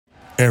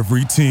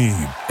Every team,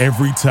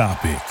 every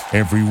topic,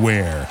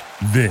 everywhere.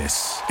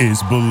 This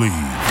is Believe.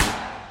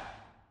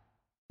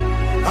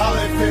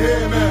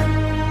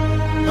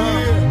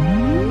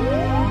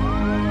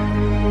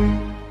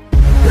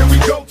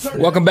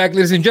 Welcome back,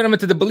 ladies and gentlemen,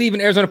 to the Believe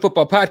in Arizona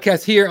Football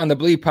podcast here on the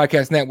Believe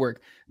Podcast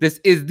Network. This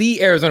is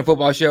the Arizona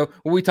Football Show,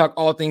 where we talk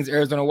all things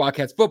Arizona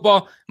Wildcats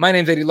football. My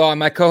name's Eddie Law, and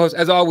my co-host,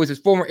 as always, is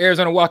former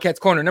Arizona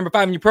Wildcats corner, number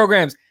 5 in your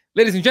programs.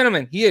 Ladies and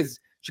gentlemen, he is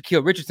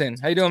Shaquille Richardson.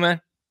 How you doing,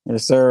 man?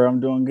 Yes, sir.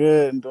 I'm doing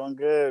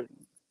good.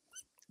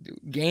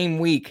 Game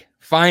week.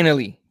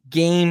 Finally.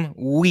 Game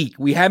week.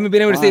 We haven't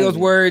been able to say those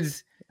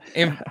words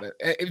in,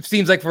 it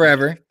seems like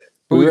forever,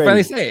 but we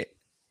finally say it.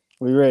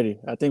 We ready.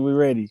 I think we're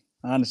ready.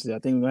 Honestly, I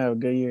think we're going to have a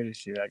good year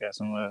this year. I got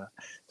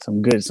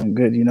some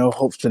good,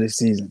 hopes for this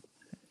season.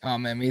 Oh,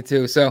 man, me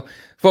too. So,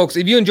 folks,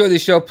 if you enjoy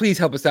this show, please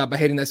help us out by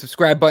hitting that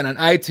subscribe button on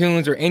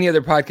iTunes or any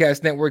other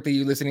podcast network that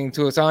you're listening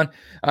to us on.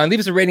 Leave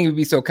us a rating. We'd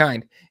be so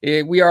kind.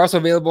 We are also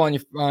available on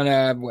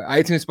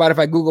iTunes,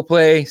 Spotify, Google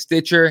Play,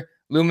 Stitcher,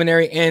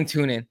 Luminary, and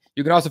TuneIn.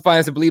 You can also find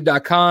us at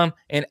Believe.com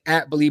and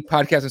at Believe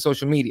Podcast on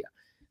social media.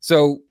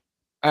 So,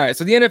 all right,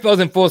 so the NFL is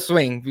in full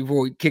swing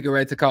before we kick it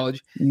right to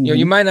college. Mm-hmm.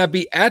 You might not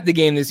be at the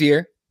game this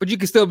year, but you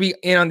can still be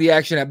in on the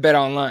action at Bet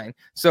Online.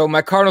 So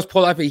my Cardinals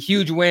pulled off a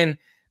huge win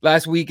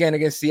last weekend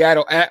against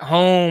Seattle at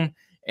home.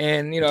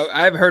 And,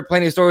 I've heard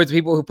plenty of stories of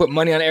people who put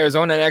money on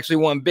Arizona and actually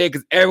won big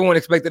because everyone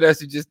expected us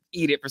to just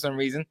eat it for some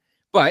reason.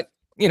 But,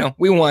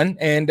 we won,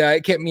 and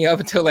it kept me up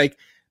until like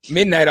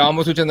midnight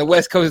almost, which on the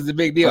West Coast is a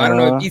big deal. I don't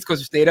know if East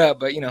Coast stayed up,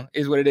 but,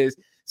 is what it is.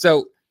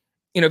 So,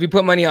 if you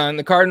put money on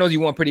the Cardinals,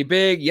 you won pretty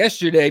big.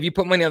 Yesterday, if you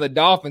put money on the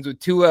Dolphins with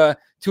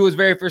Tua's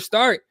very first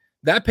start,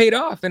 that paid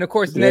off. And, of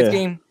course, the next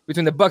game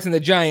between the Bucs and the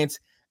Giants,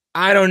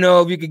 I don't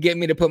know if you could get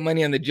me to put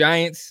money on the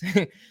Giants,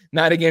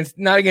 not against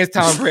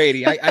Tom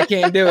Brady. I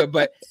can't do it.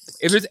 But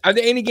are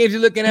there any games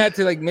you're looking at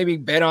to maybe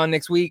bet on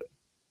next week?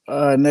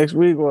 Next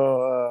week,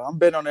 I'm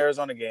betting on the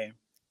Arizona game.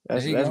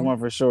 That's one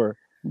for sure.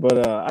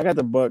 But I got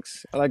the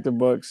Bucs. I like the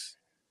Bucs.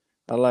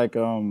 I like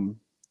I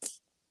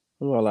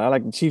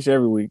like the Chiefs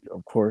every week,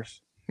 of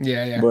course.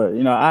 Yeah. But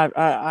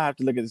I have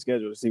to look at the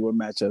schedule to see what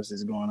matchups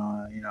is going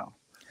on.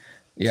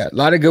 Yeah, a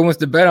lot of good ones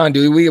to bet on,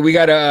 dude. We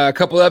got a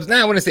couple ups.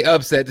 Now I want to say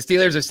upset. The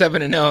Steelers are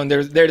 7-0, and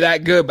they're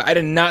that good, but I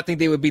did not think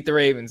they would beat the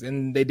Ravens,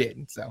 and they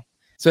did.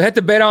 So head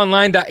to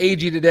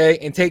betonline.ag today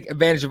and take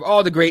advantage of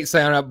all the great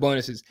sign-up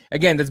bonuses.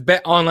 Again, that's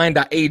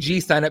betonline.ag.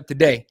 Sign up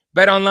today.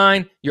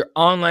 BetOnline, your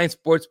online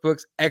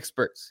sportsbooks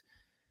experts.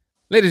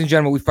 Ladies and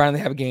gentlemen, we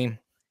finally have a game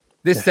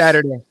this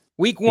Saturday.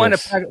 Week 1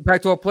 of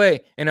Pac-12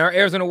 play, and our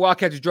Arizona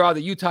Wildcats draw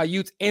the Utah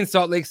Utes in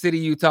Salt Lake City,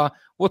 Utah.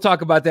 We'll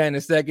talk about that in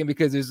a second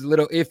because there's a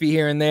little iffy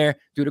here and there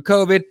due to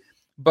COVID.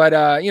 But,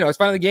 it's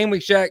finally game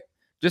week, Shaq.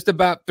 Just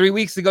about 3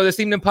 weeks ago, this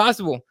seemed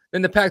impossible.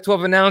 Then the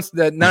Pac-12 announced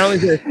that not only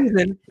their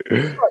season,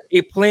 but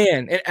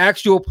an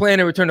actual plan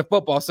to return to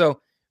football.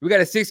 So we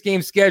got a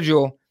 6-game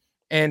schedule,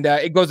 and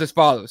it goes as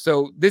follows.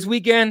 So this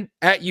weekend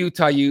at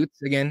Utah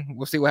Utes, again,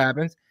 we'll see what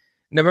happens.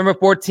 November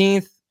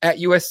 14th at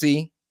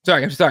USC.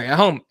 At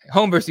home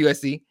versus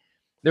USC.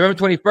 November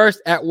 21st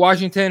at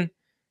Washington.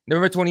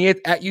 November 28th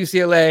at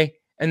UCLA.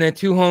 And then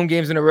 2 home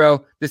games in a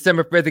row.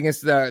 December 5th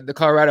against the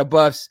Colorado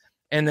Buffs.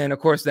 And then, of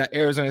course, that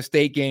Arizona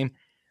State game.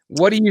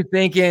 What are you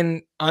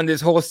thinking on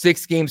this whole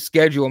 6-game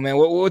schedule, man?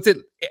 What's it?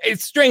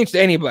 It's strange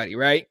to anybody,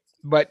 right?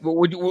 But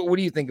what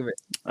do you think of it?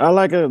 I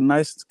like a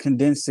nice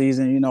condensed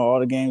season. All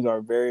the games are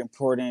very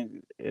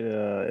important.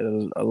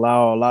 It'll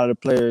allow a lot of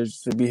the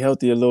players to be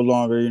healthy a little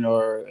longer,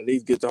 or at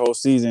least get the whole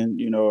season,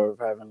 of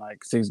having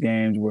like 6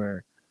 games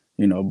where,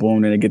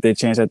 boom, then they get their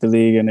chance at the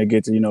league and they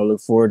get to,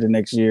 look forward to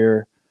next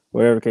year,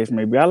 whatever the case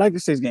may be. I like the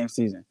 6-game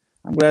season.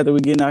 I'm glad that we're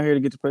getting out here to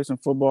get to play some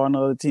football. I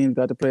know other teams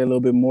got to play a little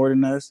bit more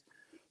than us,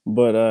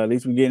 but at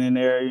least we're getting in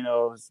there.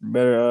 It's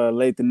better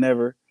late than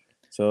never.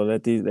 So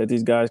let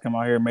these guys come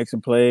out here and make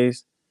some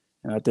plays.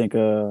 And I think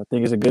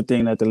it's a good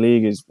thing that the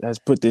league has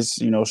put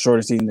this,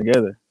 shorter season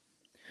together.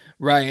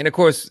 Right. And of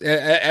course,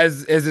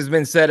 as has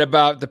been said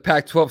about the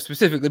Pac-12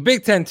 specifically,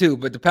 Big Ten too,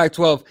 but the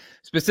Pac-12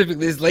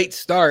 specifically, this late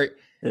start,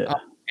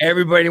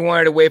 everybody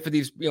wanted to wait for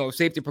these,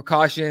 safety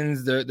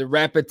precautions, the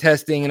rapid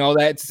testing and all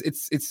that.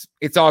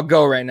 It's all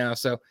go right now.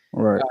 So,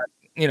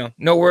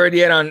 no word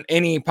yet on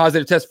any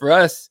positive test for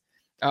us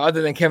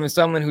other than Kevin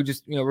Sumlin, who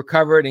just,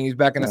 recovered and he's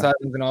back in the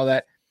sidelines and all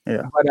that.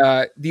 Yeah.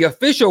 But the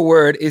official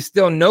word is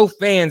still no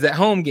fans at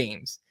home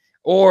games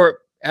or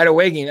at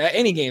away games, at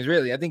any games,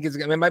 really. I think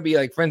it might be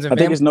like friends and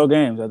family. I think it's no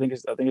games. I think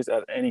it's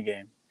at any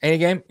game. Any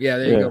game? Yeah,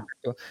 there you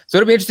go. So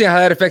it'll be interesting how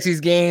that affects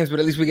these games, but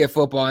at least we get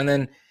football. And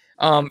then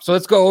so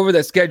let's go over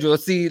the schedule.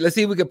 Let's see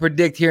if we can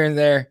predict here and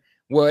there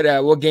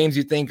what games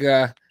you think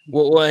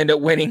we'll end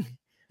up winning.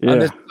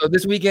 Yeah. So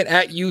this weekend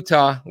at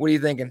Utah, what are you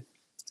thinking?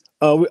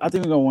 I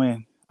think we're gonna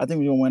win. I think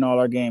we're going to win all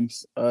our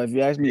games. If you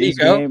ask me each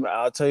game,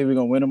 I'll tell you we're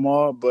going to win them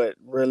all, but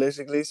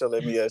realistically, so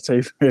let me tell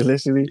you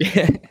realistically,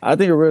 I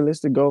think a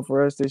realistic goal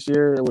for us this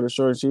year with a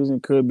short season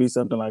could be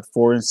something like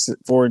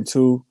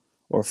 4-2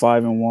 or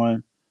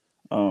 5-1.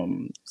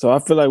 So I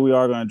feel like we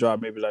are going to drop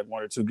maybe like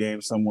 1 or 2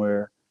 games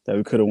somewhere that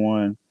we could have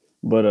won.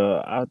 But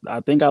I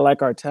think I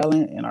like our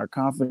talent and our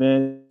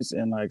confidence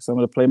and like some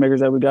of the playmakers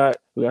that we got.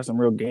 We got some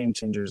real game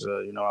changers,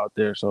 out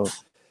there. So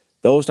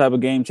those type of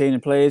game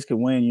changing plays could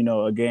win,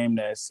 a game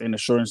that's in a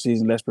shortened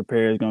season, less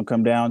prepared. It's gonna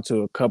come down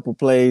to a couple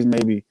plays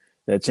maybe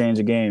that change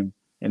a game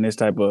in this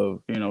type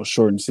of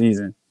shortened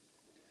season.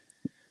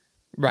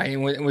 Right,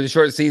 and with a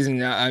short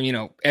season,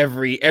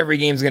 every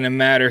game's gonna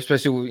matter,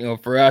 especially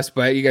for us.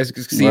 But you guys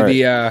can see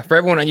the for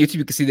everyone on YouTube,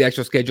 you can see the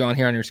actual schedule on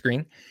here on your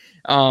screen.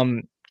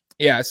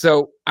 Yeah,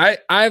 so I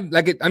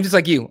like it. I'm just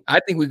like you. I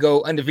think we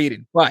go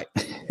undefeated, but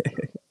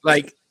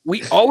like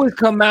we always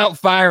come out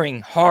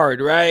firing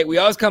hard, right? We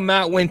always come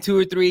out, win 2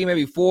 or 3,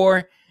 maybe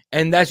 4,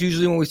 and that's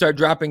usually when we start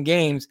dropping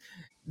games.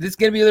 This is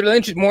gonna be a little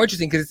more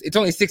interesting because it's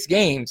only 6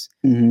 games.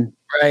 Mm-hmm.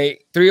 Right,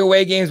 3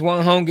 away games,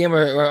 1 home game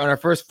or on our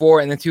first 4,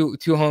 and then two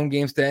home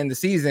games to end the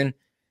season.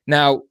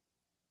 Now,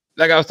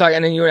 like I was talking,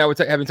 and then you and I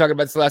have been talking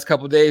about this the last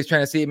couple of days,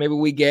 trying to see if maybe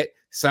we get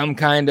some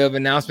kind of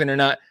announcement or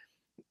not.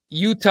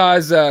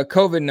 Utah's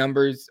COVID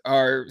numbers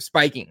are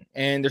spiking,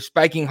 and they're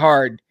spiking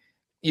hard.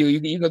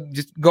 You can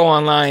just go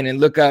online and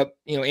look up,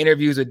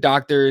 interviews with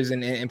doctors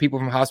and people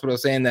from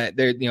hospitals saying that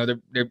they're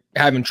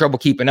having trouble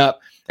keeping up,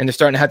 and they're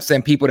starting to have to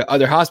send people to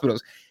other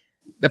hospitals.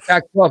 The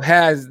Pac-12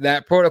 has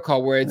that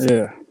protocol where it's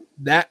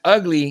that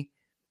ugly,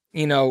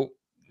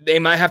 they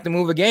might have to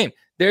move a game.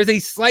 There's a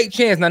slight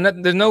chance. Now,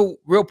 there's no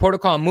real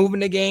protocol on moving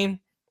the game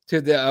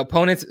to the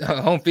opponent's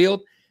home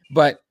field,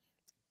 but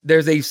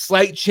there's a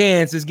slight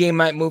chance this game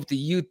might move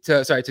to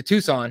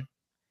Tucson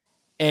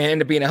and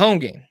end up being a home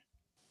game.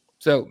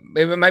 So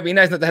it might be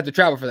nice not to have to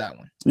travel for that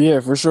one.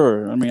 Yeah, for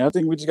sure. I mean, I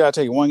think we just got to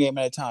take it one game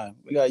at a time.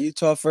 We got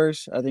Utah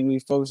first. I think we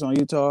focus on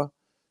Utah.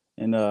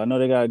 And I know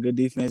they got good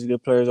defense,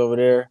 good players over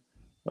there.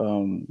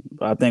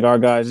 I think our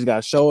guys just got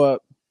to show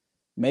up,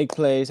 make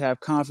plays, have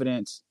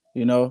confidence,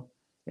 and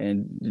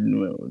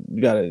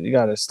you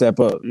gotta step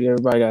up.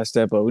 Everybody got to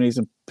step up. We need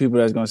some people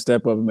that's going to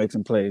step up and make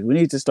some plays. We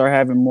need to start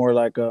having more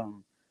like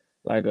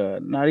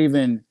not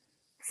even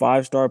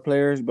 5-star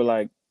players, but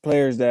like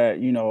players that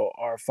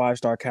are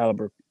 5-star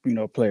caliber,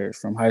 players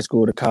from high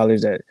school to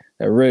college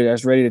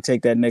that's ready to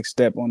take that next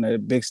step on the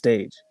big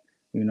stage.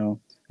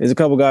 There's a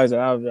couple guys that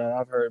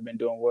I've heard been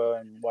doing well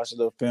and watched a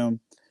little film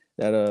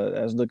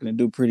that's looking to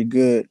do pretty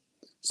good.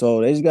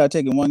 So they just got to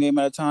take it one game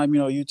at a time.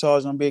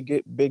 Utah's going to be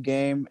a big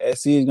game.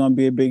 SC is going to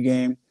be a big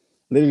game.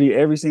 Literally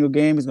every single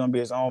game is going to be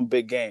its own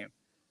big game.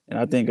 And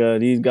I think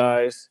these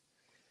guys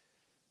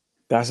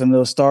got some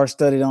little stars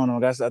studied on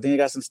them. I think they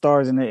got some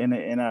stars in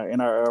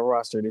our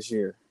roster this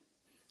year.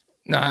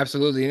 No,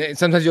 absolutely. And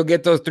sometimes you'll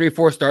get those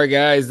 3-4-star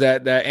guys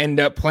that end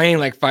up playing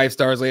like 5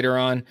 stars later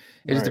on.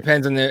 It just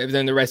depends on if they're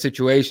in the right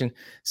situation.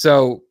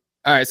 So,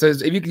 all right. So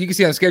if you can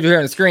see on the schedule here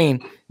on the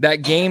screen, that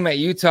game at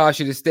Utah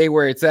should just stay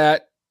where it's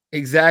at.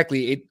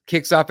 Exactly. It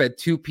kicks off at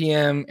 2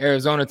 p.m.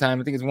 Arizona time.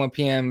 I think it's 1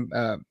 p.m.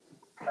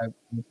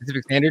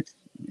 Pacific Standard.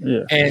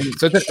 Yeah. And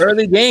so it's an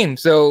early game.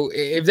 So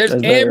if there's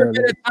ever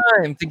been a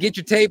time to get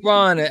your tape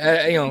on,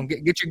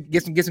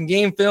 get some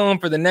game film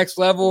for the next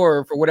level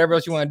or for whatever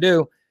else you want to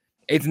do,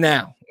 it's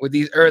now with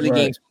these early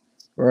games.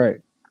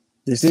 Right.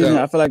 This season,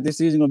 I feel like this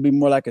season gonna be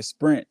more like a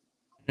sprint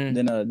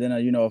than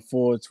a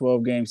full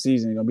 12-game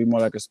season. It's gonna be more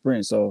like a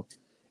sprint. So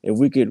if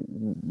we could,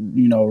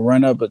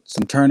 run up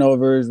some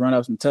turnovers, run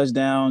up some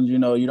touchdowns, you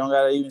don't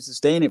gotta even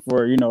sustain it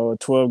for a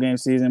 12-game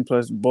season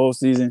plus bowl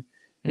season.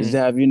 Just to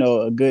have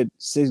a good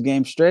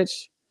 6-game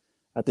stretch.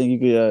 I think you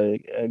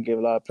could give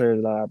a lot of players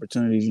a lot of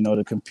opportunities,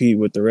 to compete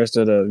with the rest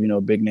of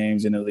the big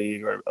names in the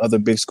league or other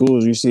big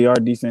schools. You see, our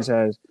defense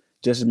has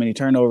just as many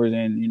turnovers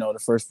in the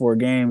first 4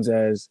 games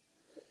as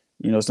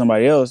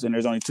somebody else, and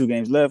there's only 2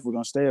 games left. We're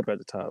gonna stay up at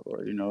the top,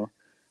 or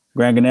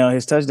Grant Gunnell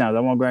his touchdowns. I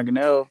want Grant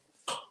Gunnell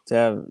to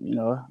have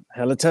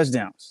hella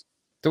touchdowns.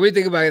 So what do you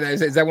think about that?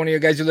 Is that one of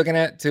your guys you're looking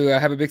at to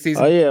have a big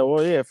season? Oh yeah,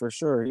 well yeah, for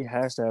sure. He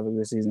has to have a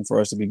good season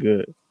for us to be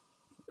good.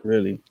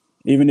 Really,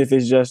 even if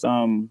it's just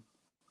running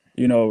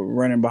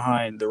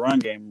behind the run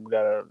game. We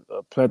got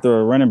a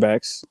plethora of running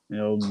backs.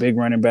 Big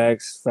running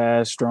backs,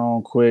 fast,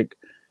 strong, quick.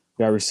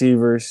 We got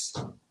receivers.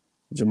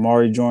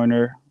 Jamari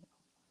Joyner,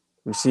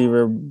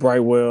 receiver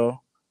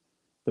Brightwell,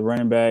 the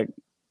running back.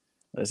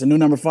 It's a new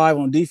number 5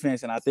 on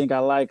defense, and I think I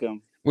like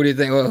him. What do you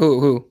think? Well,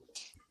 who?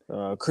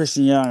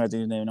 Christian Young, I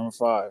think his name, number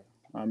 5.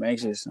 I'm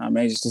anxious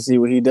to see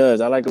what he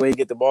does. I like the way he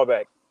get the ball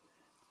back.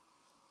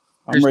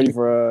 I'm ready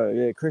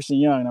for Christian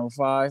Young, number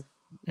 5.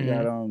 We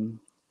got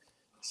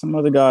some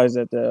other guys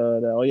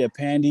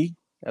Pandy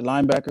at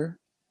linebacker.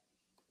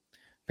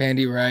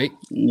 Pandy, right?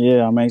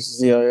 Yeah, I'm anxious to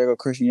see. There go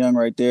Christian Young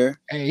right there.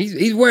 Hey,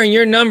 he's wearing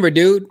your number,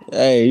 dude.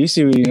 Hey, you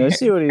see what he's doing? You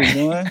see what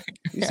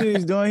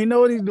he's doing? He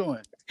know what he's doing.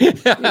 He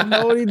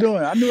know what he's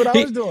doing. I knew what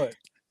I was doing.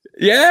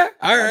 Yeah,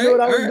 all right. I knew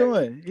what I was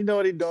doing. You know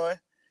what he's doing.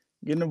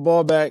 Getting the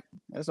ball back.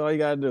 That's all you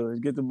gotta do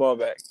is get the ball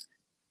back.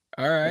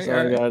 All right. That's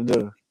all you gotta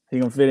do. He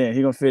gonna fit in.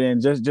 He gonna fit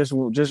in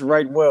just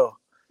right well.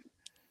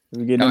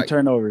 We getting them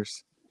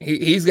turnovers.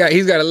 He's got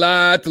a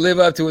lot to live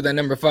up to with that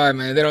number 5,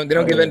 man. They don't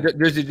give it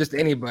just to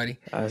anybody.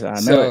 I know.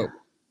 So,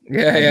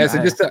 yeah.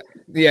 So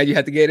you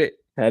had to get it.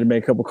 Had to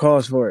make a couple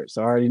calls for it,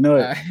 so I already know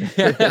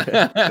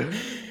it.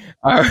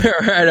 All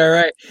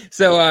right.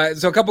 So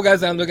a couple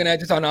guys that I'm looking at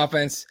just on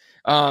offense.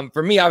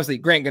 For me, obviously,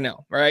 Grant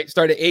Gunnell, right?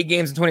 Started 8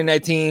 games in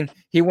 2019.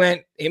 He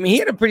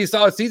had a pretty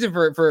solid season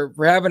for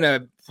having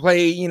to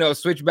play,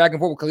 switch back and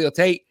forth with Khalil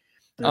Tate.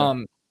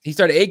 Yeah. He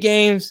started 8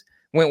 games,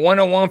 went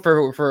 101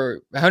 for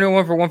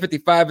 101 for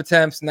 155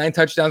 attempts, 9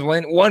 touchdowns,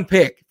 one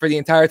pick for the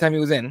entire time he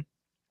was in,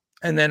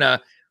 and then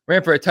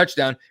ran for a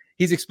touchdown.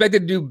 He's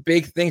expected to do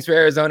big things for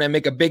Arizona and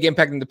make a big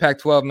impact in the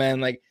Pac-12,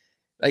 man. Like,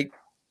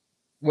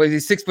 was he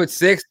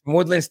 6'6"?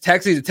 Woodlands,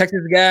 Texas. He's a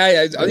Texas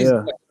guy.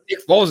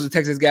 Nick Foles is a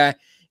Texas guy.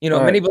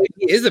 Many believe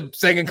he is a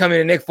second coming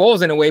to Nick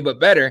Foles in a way, but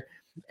better.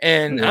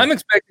 And I'm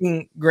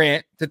expecting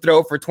Grant to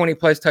throw for 20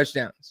 plus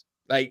touchdowns.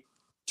 Like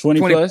 20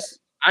 plus?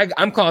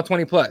 I'm calling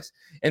 20 plus.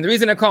 And the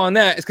reason I'm calling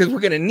that is because we're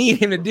going to need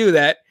him to do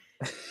that.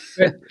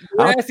 I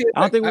don't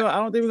think we're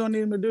going to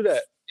need him to do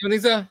that. You don't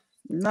think so?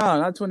 No,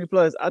 not 20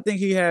 plus. I think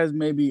he has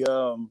maybe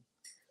 1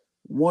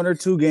 or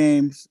 2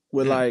 games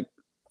with like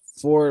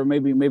 4,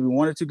 maybe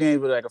 1 or 2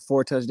 games with like a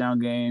 4 touchdown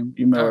game,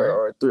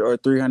 or a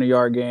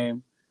 300-yard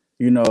game.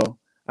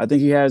 I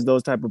think he has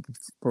those type of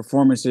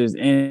performances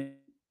in.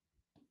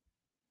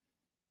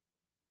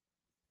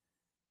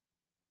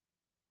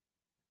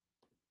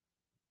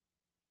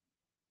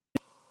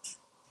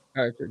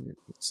 All right.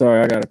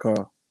 Sorry, I got a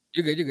call.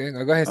 You're good.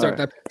 Go ahead and start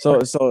that.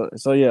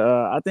 So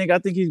yeah, I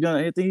think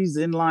he's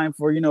in line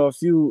for a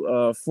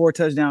few 4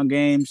 touchdown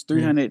games,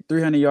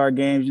 300-yard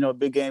games,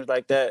 big games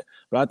like that.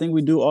 But I think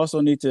we do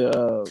also need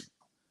to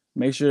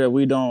make sure that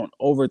we don't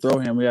overthrow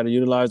him. We got to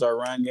utilize our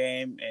run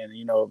game, and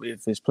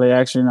if it's play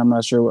action, I'm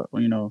not sure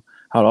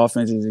how the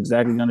offense is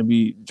exactly going to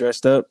be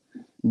dressed up,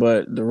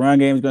 but the run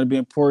game is going to be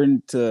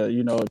important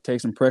to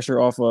take some pressure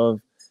off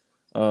of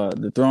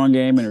the throwing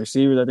game and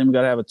receivers. I think we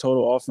got to have a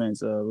total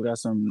offense. We got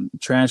some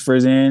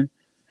transfers in.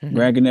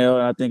 Grant Gunnell,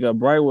 and I think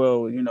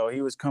Brightwell,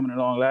 he was coming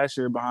along last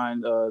year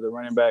behind the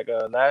running back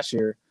last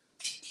year,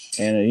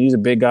 and he's a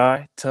big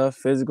guy, tough,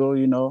 physical.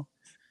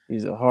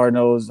 He's a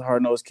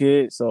hard-nosed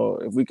kid. So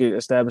if we could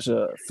establish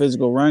a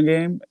physical run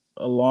game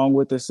along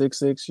with the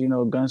 6'6",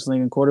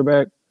 gunslinging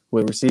quarterback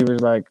with receivers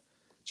like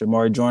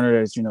Jamari Joyner,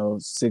 that's 6'2",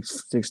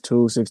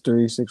 6'3",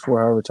 6'4",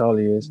 however tall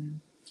he is,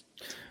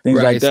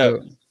 things like that.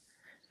 So,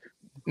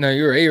 no,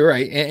 you're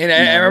right. And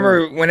I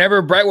remember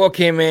whenever Brightwell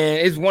came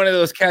in, it's one of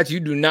those cats you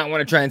do not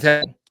want to try and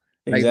tackle.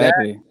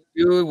 Exactly. That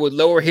dude would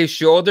lower his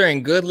shoulder,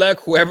 and good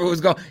luck whoever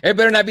was going. It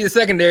better not be the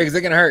secondary because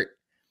they're gonna hurt.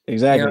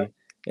 Exactly.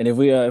 And if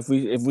we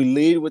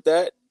lead with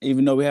that,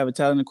 even though we have a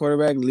talented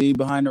quarterback, lead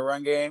behind the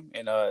run game,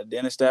 and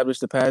then establish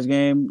the pass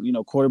game,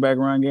 quarterback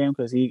run game,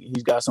 because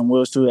he's got some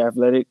wheels too,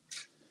 athletic.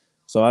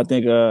 So I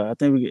think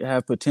we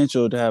have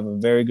potential to have a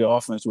very good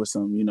offense with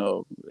some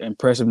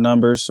impressive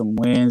numbers, some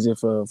wins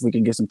if we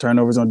can get some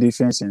turnovers on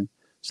defense and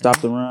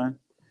stop the run.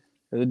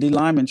 There's a D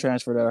lineman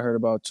transfer that I heard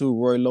about too,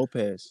 Roy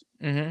Lopez.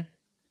 We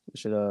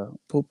should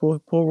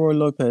pull Roy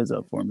Lopez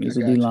up for me. He's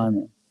a D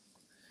lineman.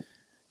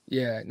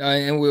 Yeah, no,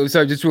 and we'll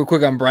start just real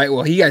quick on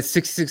Brightwell. He got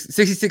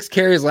 66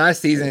 carries last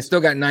season and still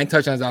got 9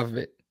 touchdowns off of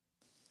it.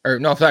 Or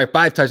no, sorry,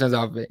 5 touchdowns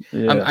off of it.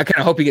 Yeah. I kind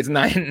of hope he gets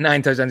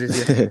nine touchdowns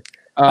this year.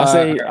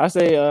 I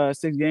say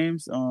 6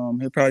 games.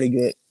 He'll probably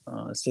get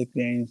 6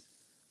 games.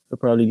 He'll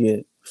probably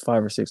get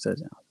 5 or 6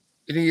 touchdowns.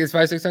 You think he gets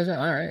 5 or 6 touchdowns?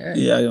 All right.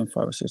 Yeah, I give him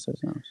 5 or 6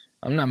 touchdowns.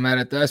 I'm not mad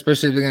at that,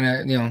 especially if they're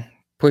gonna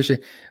push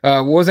it.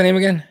 What was the name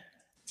again?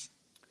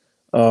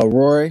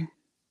 Roy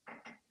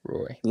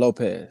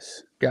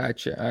Lopez.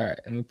 Gotcha. All right,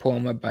 let me pull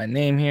him up by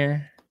name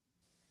here.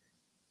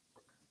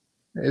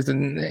 It's a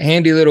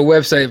handy little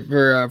website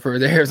for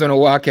the Arizona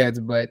Wildcats,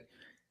 but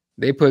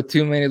they put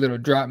too many little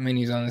drop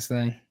menus on this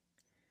thing.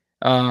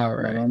 All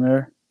right. On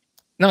there?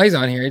 No, he's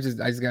on here. I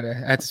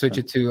had to switch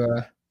it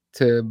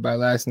to by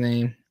last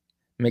name,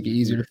 make it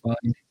easier to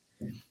find.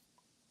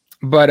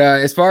 But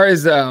as far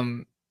as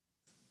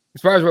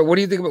what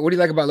do you think about? What do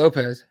you like about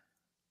Lopez?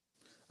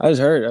 I just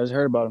heard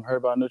about him. Heard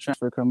about a new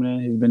transfer coming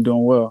in. He's been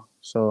doing well,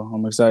 so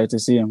I'm excited to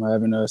see him. I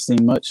haven't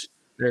seen much.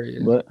 There he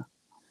is. But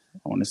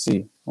I want to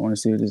see what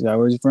this guy.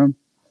 Where's he from?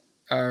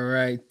 All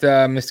right,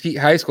 Mesquite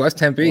High School. That's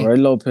Tempe. Roy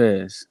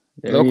Lopez.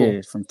 There local. He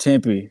is from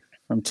Tempe.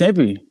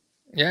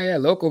 Yeah,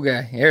 local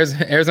guy.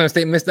 Arizona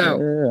State missed out.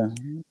 Yeah,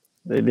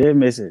 they did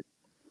miss it.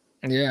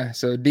 Yeah,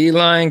 so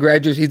D-line,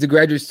 graduate. He's a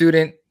graduate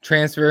student,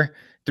 transfer.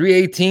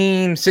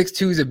 318,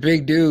 6'2" is a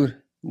big dude.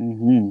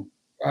 Mm-hmm.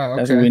 Wow, okay.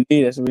 That's what we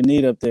need. That's what we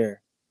need up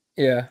there.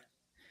 Yeah.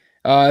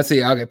 Let's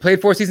see. Okay.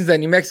 Played 4 seasons at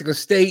New Mexico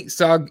State.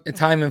 Saw a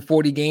time in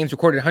 40 games.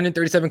 Recorded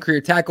 137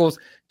 career tackles.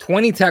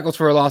 20 tackles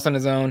for a loss on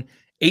his own.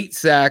 8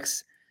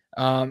 sacks.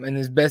 And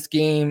his best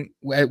game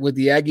with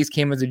the Aggies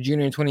came as a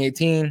junior in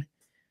 2018.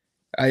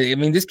 I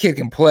mean, this kid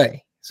can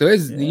play. So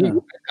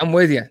I'm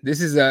with you. This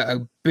is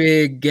a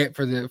big get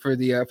for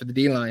the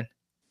D line.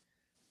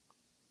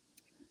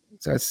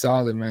 So that's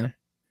solid, man.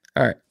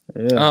 All right.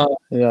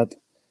 Yeah.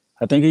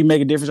 I think he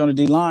make a difference on the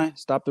D line.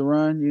 Stop the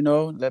run,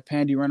 let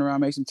Pandy run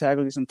around, make some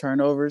tackles, get some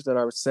turnovers. That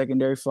our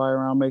secondary fly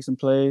around, make some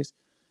plays.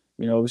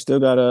 We still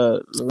got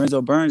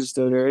Lorenzo Burns is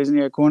still there, isn't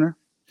he, at corner?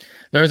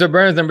 Lorenzo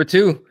Burns, number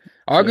 2.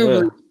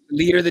 Arguably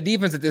leader of the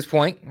defense at this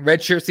point.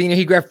 Redshirt senior.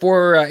 He grabbed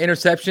 4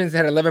 interceptions,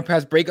 had 11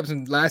 pass breakups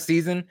in last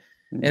season.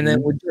 And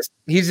then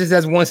he just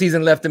has 1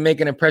 season left to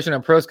make an impression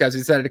on pro scouts.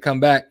 He decided to come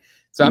back.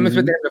 So I'm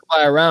expecting him to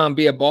fly around,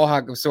 be a ball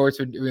hawk of sorts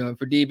for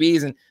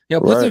DBs, and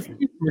put some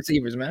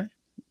receivers, man.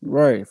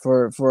 Right.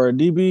 For a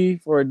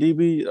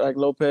DB like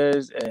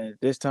Lopez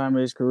at this time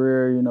of his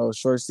career,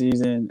 short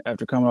season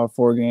after coming off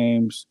 4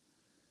 games,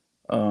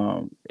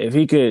 if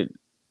he could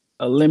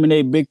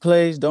eliminate big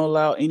plays, don't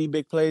allow any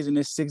big plays in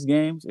this 6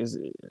 games.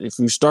 If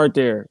you start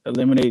there,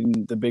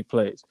 eliminating the big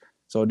plays.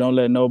 So don't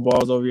let no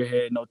balls over your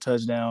head, no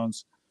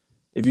touchdowns.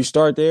 If you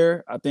start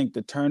there, I think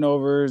the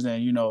turnovers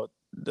and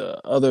the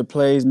other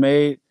plays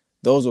made,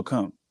 those will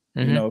come.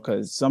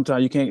 Because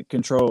sometimes you can't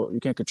control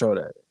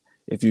that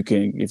if you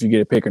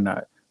get a pick or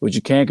not. What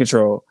you can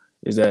control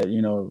is that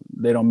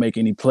they don't make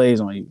any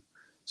plays on you.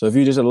 So if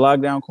you're just a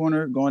lockdown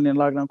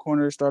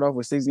corner, start off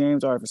with 6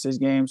 games. All right, for 6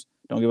 games,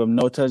 don't give up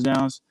no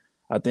touchdowns.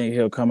 I think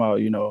he'll come out,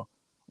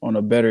 on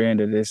a better end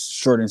of this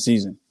shortened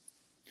season.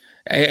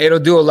 It'll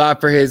do a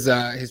lot for his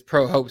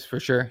pro hopes for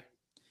sure.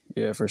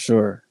 Yeah, for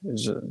sure.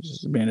 It's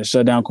just being a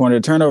shutdown corner.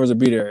 The turnovers will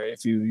be there if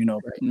if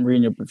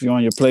you're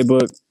on your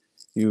playbook,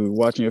 you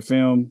watching your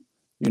film.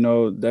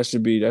 That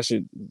should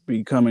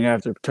be coming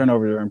after.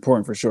 Turnovers are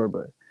important for sure.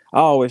 But I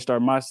always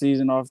start my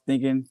season off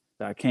thinking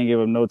that I can't give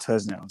up no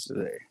touchdowns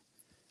today.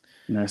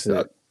 And that's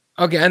it.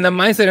 Okay, and the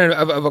mindset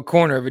of a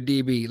corner of a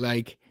DB,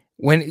 like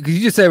because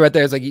you just said right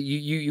there, it's like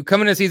you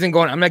come in the season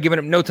going, I'm not giving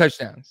up no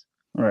touchdowns.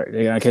 Right,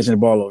 they're not catching the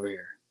ball over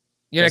here.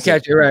 You're not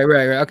catching right.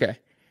 Okay.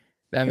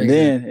 That makes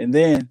sense.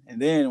 And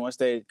then once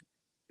they,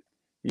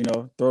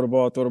 throw the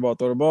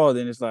ball,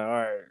 then it's like, all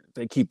right,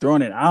 they keep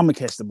throwing it. I'm gonna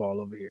catch the ball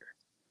over here.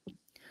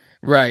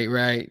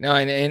 Right. No,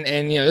 and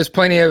there's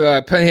plenty of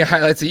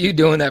highlights of you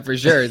doing that for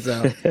sure.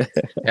 So,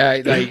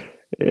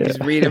 just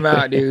read them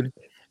out, dude.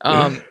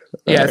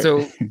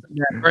 So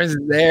Burns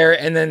is there,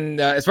 and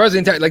then as far as the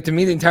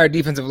entire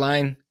defensive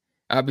line,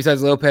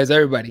 besides Lopez,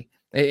 everybody,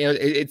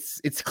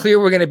 it's clear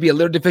we're going to be a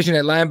little deficient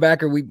at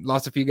linebacker. We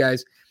lost a few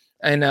guys.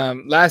 And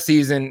last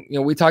season,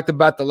 we talked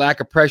about the lack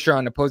of pressure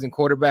on opposing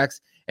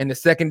quarterbacks and the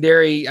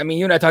secondary. I mean,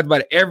 you and I talked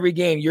about it every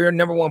game. Your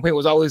number one point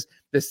was always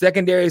the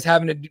secondary is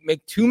having to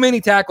make too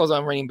many tackles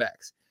on running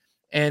backs.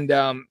 And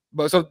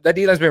but so that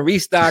D-line's been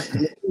restocked,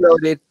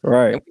 reloaded.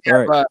 Right. And we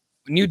have a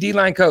new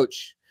D-line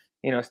coach,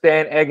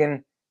 Stan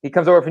Egan. He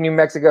comes over from New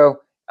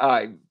Mexico.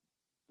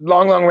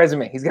 Long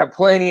resume. He's got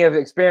plenty of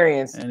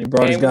experience. And he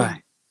brought his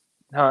guy.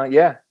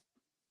 Yeah.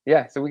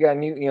 So we got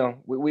new.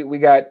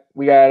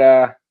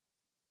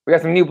 We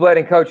got some new blood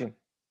in coaching,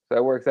 so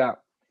it works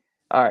out.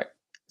 All right.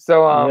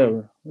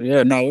 So we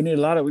need a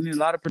lot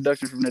of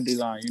production from the D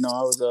line.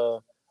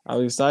 I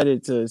was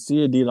excited to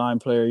see a D line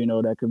player,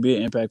 that could be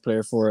an impact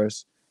player for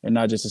us, and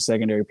not just a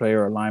secondary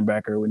player or a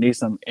linebacker. We need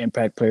some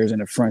impact players in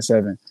the front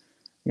 7.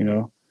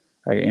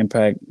 Like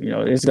impact.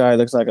 This guy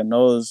looks like a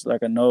nose.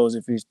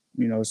 If he's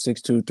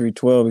 6'2",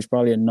 312, he's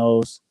probably a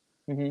nose.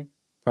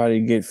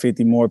 Probably get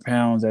 50 more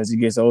pounds as he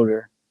gets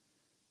older.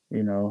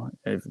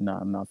 If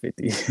not, I'm not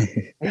 50.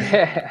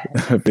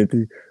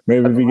 50.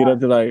 Maybe if we get up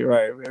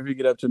to if we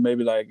get up to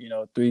maybe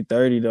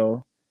 330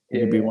 though, it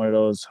could be one of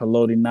those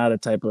Haloti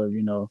Ngata type of,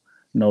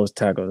 nose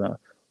tackles.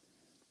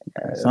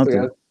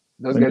 Something.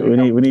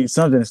 We need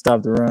something to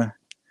stop the run.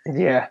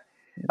 Yeah.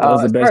 That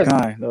was the best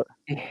kind.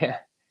 Yeah. As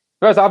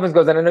far as offense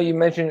goes, and I know you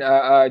mentioned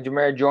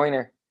Jameer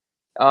Joyner.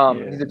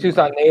 He's a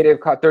Tucson native,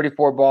 caught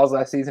 34 balls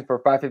last season for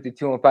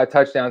 552 and 5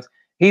 touchdowns.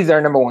 He's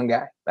our number one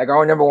guy,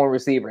 our number one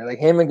receiver. Like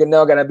him and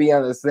Gannell got to be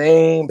on the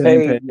same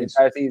page the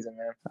entire season,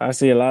 man. I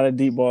see a lot of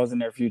deep balls in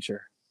their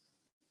future.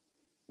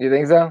 You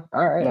think so?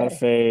 All right. A lot of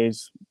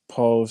fades,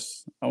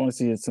 posts. I want to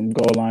see some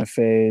goal line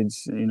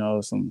fades.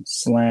 Some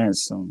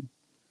slants.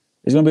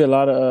 It's gonna be a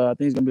lot of. I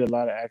think it's gonna be a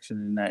lot of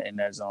action in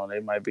that zone.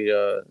 It might be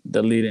the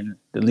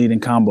leading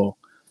combo.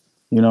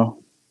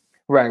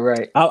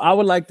 Right. I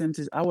would like them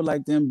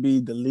be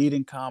the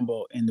leading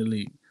combo in the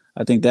league.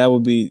 I think that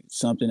would be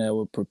something that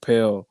would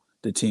propel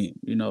the team.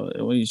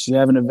 When you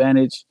have an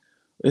advantage,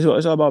 it's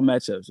all about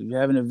matchups. If you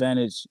have an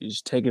advantage, you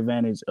just take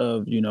advantage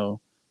of your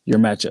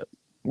matchup.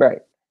 Right.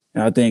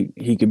 And I think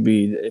he could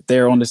be, if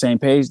they're on the same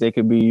page, they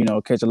could be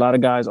catch a lot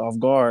of guys off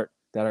guard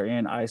that are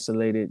in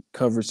isolated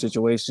coverage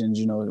situations.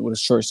 With a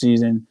short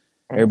season,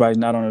 everybody's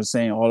not all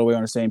the way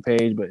on the same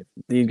page. But if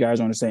these guys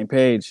are on the same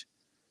page,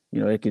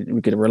 we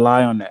could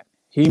rely on that.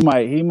 He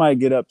might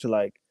get up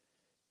to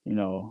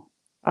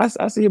I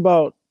see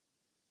about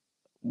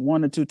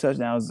 1 to 2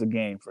 touchdowns a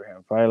game for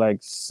him. Probably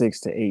 6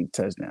 to 8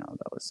 touchdowns,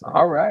 I would say.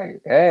 All right.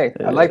 Hey,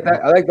 yeah. I like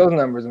that. I like those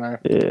numbers, man.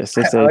 Yeah,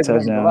 6 to 8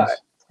 touchdowns.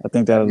 I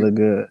think that'll look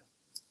good.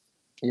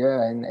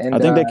 Yeah, and I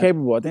think they're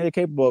capable. I think they're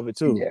capable of it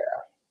too. Yeah.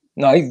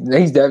 No,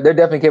 they're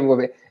definitely capable of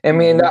it. I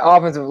mean, that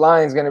offensive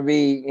line is going to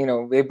be,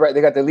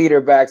 they got the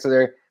leader back, so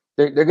they're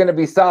going to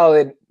be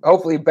solid.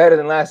 Hopefully, better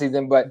than last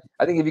season. But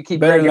I think if you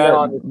keep better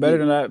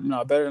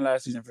than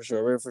last season for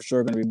sure. We're for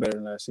sure going to be better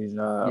than last season.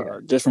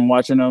 Just from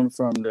watching them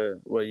from the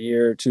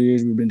year, 2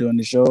 years we've been doing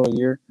the show, a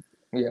year.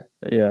 Yeah.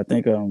 Yeah, I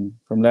think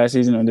from last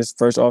season and this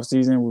first off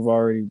season, we've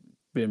already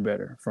been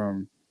better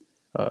from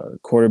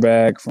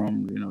quarterback,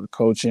 from the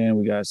coaching.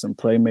 We got some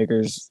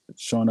playmakers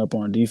showing up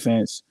on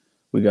defense.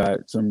 We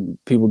got some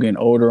people getting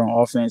older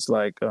on offense,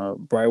 like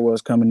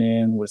Brightwell's coming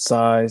in with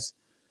size,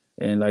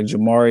 and like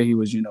Jamari, he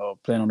was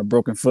playing on a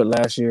broken foot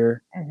last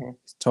year.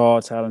 He's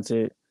tall,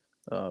 talented.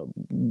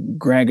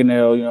 Grant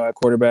Gunnell, at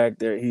quarterback,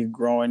 there he's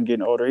growing,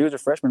 getting older. He was a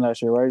freshman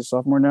last year, right? He's a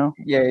sophomore now.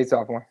 Yeah, he's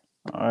sophomore.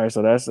 All right,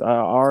 so I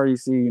already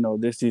see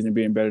this season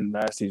being better than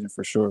last season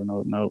for sure.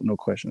 No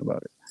question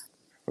about it.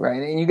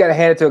 Right, and you got to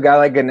hand it to a guy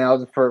like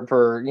Gunnell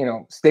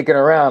for sticking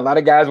around. A lot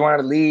of guys wanted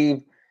to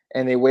leave,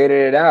 and they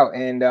waited it out.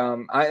 And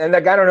I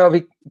don't know if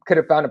he could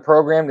have found a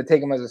program to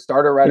take him as a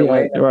starter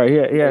away. Right,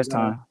 he has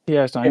time. He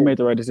has time. He made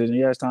the right decision.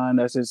 He has time.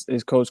 That's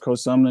his coach, Coach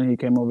Sumlin. He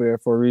came over there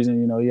for a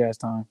reason. He has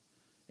time,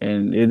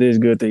 and it is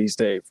good that he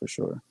stayed for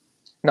sure.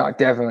 No,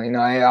 definitely. No,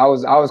 I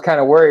was kind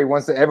of worried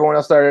once everyone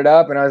else started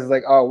up, and I was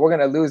like, oh, we're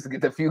gonna lose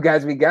the few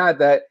guys we got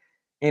that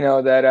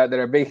that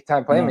are big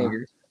time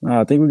playmakers.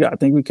 No, I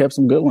think we kept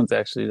some good ones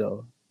actually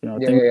though. I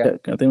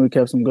think we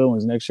kept some good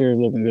ones. Next year is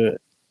looking good.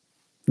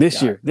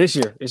 This year.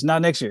 It's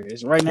not next year.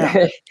 It's right now.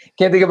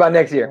 Can't think about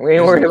next year. We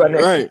ain't worried about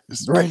next year. Right.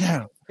 It's right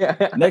now.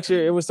 Next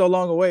year, it was so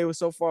long away. It was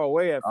so far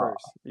away at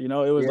first. It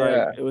was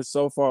like it was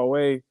so far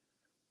away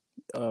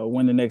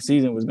when the next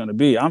season was going to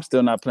be. I'm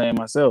still not playing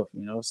myself,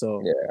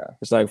 So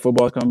it's like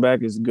football's coming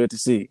back. It's good to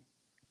see.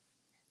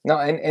 No,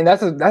 and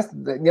that's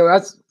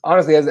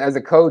honestly as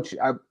a coach,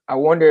 I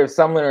wonder if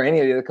someone or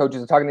any of the other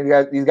coaches are talking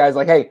to these guys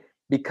like, hey,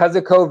 because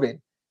of COVID,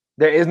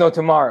 there is no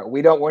tomorrow.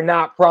 We're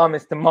not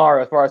promised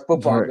tomorrow as far as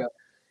football goes.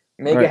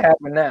 Make it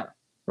happen now.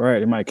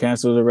 Right. It might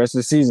cancel the rest of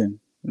the season.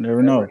 You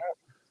never know.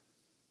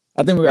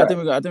 I think we're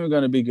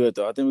going to be good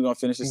though. I think we're going to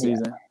finish the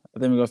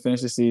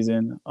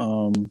season.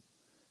 And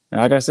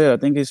like I said, I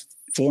think it's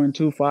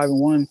 4-2,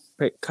 5-1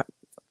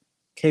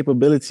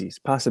 capabilities,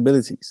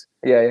 possibilities.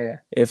 Yeah.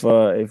 If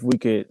we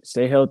could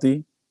stay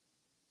healthy,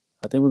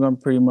 I think we're going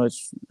to pretty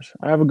much.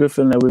 I have a good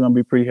feeling that we're going to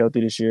be pretty healthy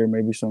this year.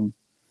 Maybe some,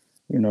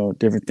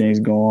 different things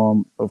go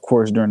on, of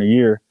course, during the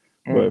year.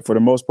 But for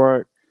the most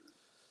part,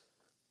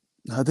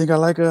 I think I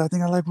like where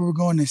we're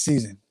going this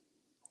season.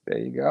 There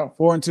you go.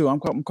 4-2.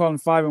 I'm calling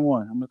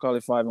 5-1. I'm gonna call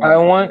it 5-1. 5-1.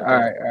 All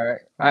right.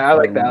 I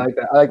like that.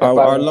 I like that.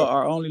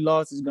 Our only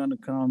loss is gonna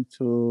come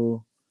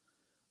to.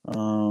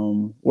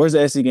 Where's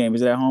the SC game?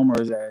 Is it at home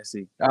or is it at SC?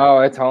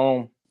 Oh, it's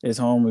home. It's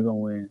home. We're gonna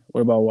win.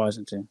 What about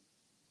Washington?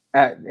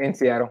 In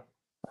Seattle.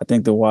 I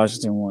think the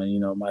Washington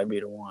one, might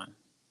be the one.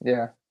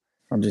 Yeah.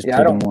 I'm just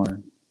picking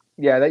one.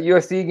 Yeah, that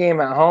USC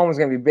game at home is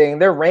gonna be big.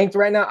 And they're ranked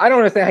right now. I don't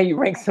understand how you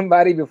rank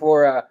somebody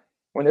before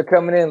when they're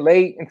coming in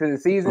late into the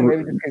season.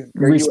 Maybe just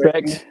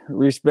because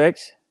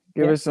respect.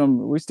 Give us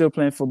some. We're still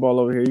playing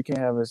football over here. You can't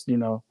have us,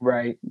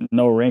 right?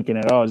 No ranking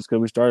at all just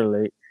because we started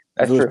late.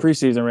 If it was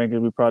preseason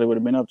rankings, we probably would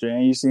have been up there.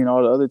 And you've seen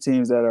all the other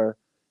teams that are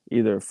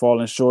either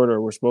falling short or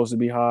were supposed to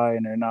be high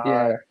and they're not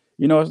high.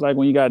 It's like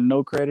when you got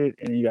no credit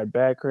and you got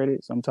bad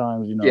credit.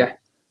 Sometimes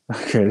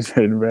credit's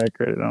better than bad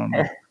credit. I don't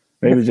know.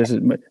 Maybe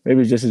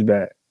it's just as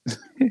bad.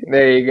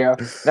 There you go.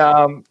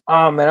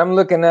 And I'm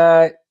looking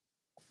at.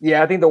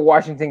 Yeah, I think the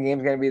Washington game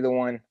is going to be the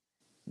one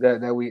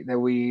that we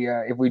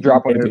if we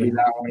drop one, it'll be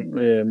that one.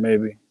 Yeah,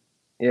 maybe.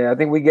 Yeah, I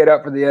think we get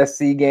up for the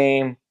SC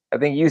game. I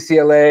think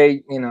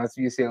UCLA, it's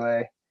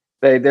UCLA.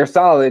 They're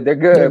solid. They're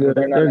good.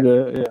 They're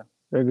good. Yeah,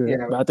 they're good.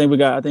 Yeah. But I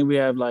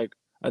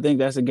think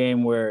that's a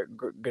game where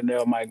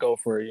Gunnell might go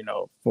for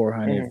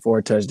 400,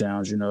 4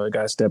 touchdowns. It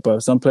got to step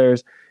up. Some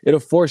players, it'll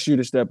force you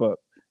to step up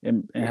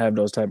and have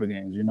those type of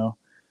games.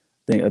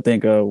 I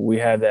think we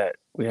have that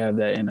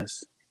in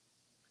us.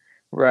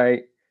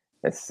 Right.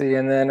 Let's see.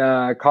 And then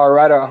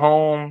Colorado at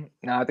home.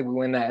 No, I think we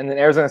win that. And then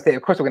Arizona State,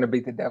 of course, we're going to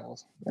beat the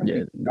Devils.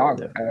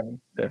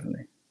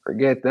 Definitely.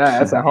 Forget that.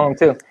 That's at home,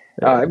 too.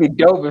 It'd be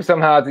dope if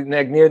somehow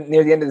near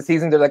the end of the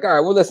season, they're like, all right,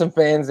 we'll let some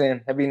fans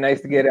in. It'd be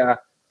nice to get at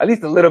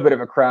least a little bit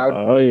of a crowd.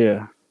 Oh,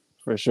 yeah,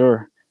 for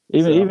sure.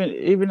 Even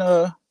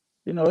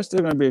it's still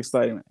going to be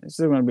excitement. It's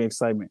still going to be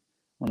excitement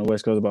on the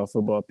West Coast about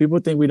football. People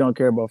think we don't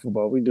care about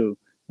football. We do.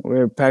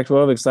 We're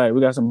Pac-12 excited.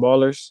 We got some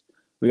ballers.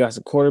 We got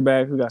some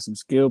quarterbacks. We got some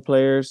skilled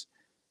players.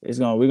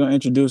 We're gonna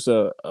introduce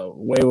a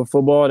wave of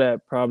football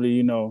that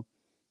probably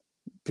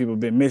people have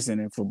been missing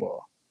in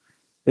football.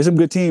 There's some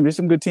good teams.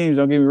 Don't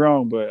get me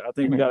wrong, but I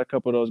think we got a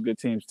couple of those good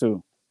teams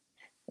too.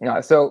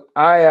 So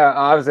I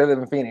obviously live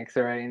in Phoenix,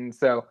 right? And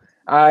so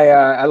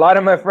a lot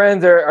of my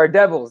friends are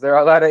Devils. There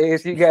are a lot of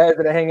ASU guys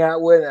that I hang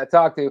out with and I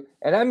talk to,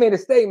 and I made a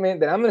statement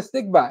that I'm gonna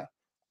stick by.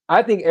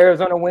 I think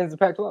Arizona wins the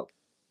Pac-12.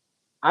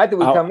 I think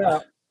we come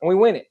out and we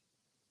win it.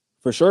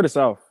 For sure, the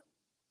South.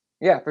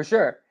 Yeah, for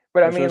sure.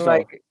 But I mean,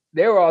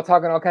 they were all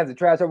talking all kinds of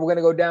trash. We're going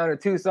to go down to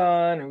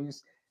Tucson and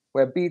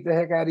we'll beat the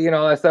heck out of you and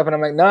all that stuff. And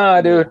I'm like,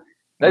 nah, dude,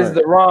 this is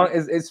the wrong,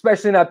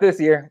 especially not this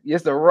year.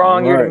 It's the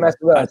wrong year to mess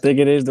with us. I think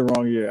it is the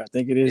wrong year.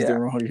 The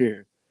wrong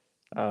year.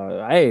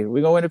 Hey,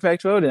 we're going to win the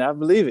Pac-12 then. I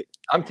believe it.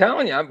 I'm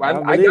telling you.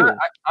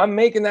 I'm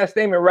making that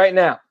statement right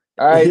now.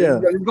 All right?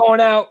 Yeah. It's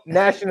going out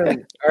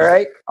nationally. All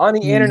right? On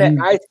the internet.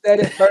 I said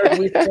it first.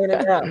 We saying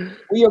it now.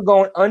 We are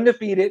going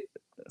undefeated,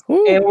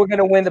 and we're going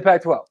to win the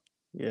Pac-12.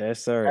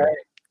 Yes, sir. Right?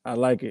 I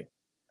like it.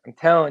 I'm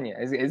telling you,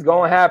 it's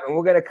going to happen.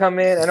 We're going to come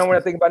in. I don't want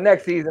to think about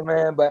next season,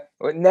 man, but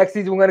next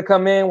season we're going to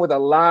come in with a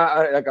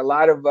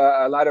lot of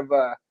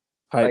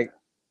Hype.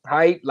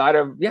 hype, a lot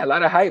of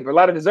hype, a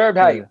lot of deserved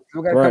hype. Yeah.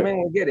 We're going to come in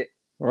and get it.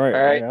 Right.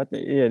 All right. Yeah, I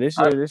think,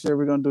 this year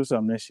we're going to do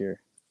something this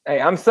year. Hey,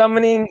 I'm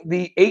summoning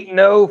the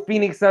 8-0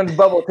 Phoenix Suns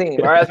bubble team.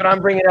 All right, that's what I'm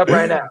bringing up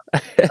right now.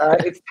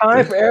 It's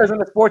time for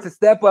Arizona sports to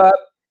step up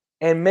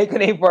and make a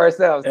name for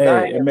ourselves.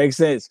 Hey, it makes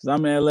sense because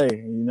I'm in LA.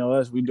 You know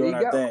us, we doing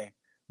our thing.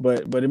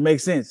 But it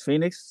makes sense.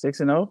 Phoenix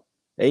 6-0,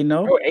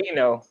 8-0. Oh,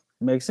 8-0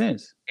 makes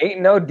sense.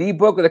 8-0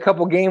 D-book with a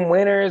couple game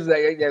winners.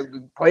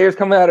 Players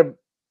coming out of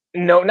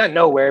not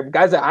nowhere.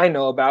 Guys that I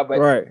know about, but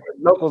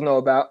locals know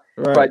about.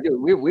 Right. But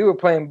dude, we were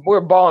playing, we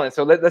were balling.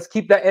 So let's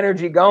keep that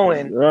energy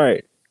going.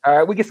 Right. All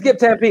right, we can skip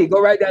Tempe,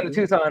 go right down to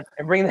Tucson,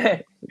 and bring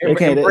that.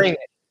 Bring it.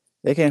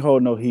 They can't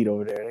hold no heat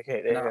over there. They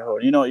can't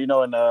hold. You know,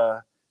 in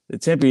the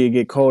Tempe, it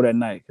get cold at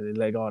night because they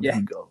let all the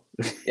heat go.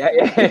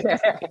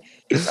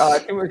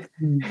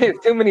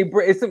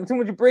 Too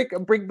much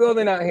brick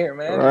building out here,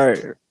 man. Right.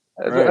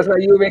 That's why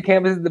U of A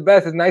campus is the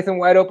best. It's nice and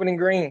wide open and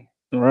green.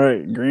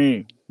 Right,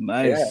 green,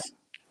 nice. Yeah.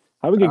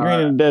 How we get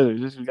green in the desert?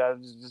 Just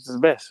the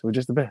best. We're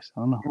just the best. I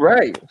don't know.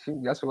 Right.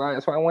 That's why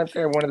I went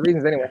there. One of the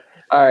reasons, anyway.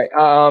 All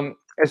right.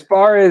 As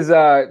far as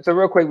so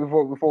real quick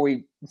before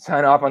we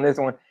sign off on this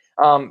one,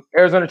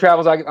 Arizona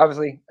travels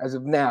obviously as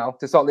of now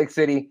to Salt Lake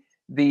City.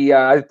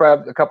 I brought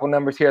up a couple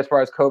numbers here as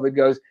far as COVID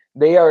goes.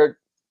 They are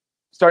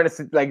starting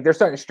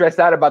to stress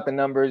out about the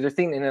numbers. They're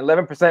seeing an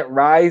 11%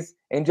 rise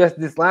in just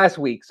this last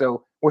week.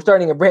 So we're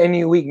starting a brand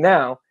new week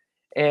now,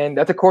 and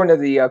that's according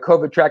to the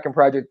COVID tracking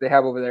project they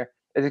have over there.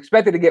 It's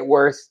expected to get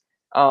worse.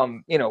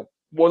 We'll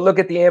look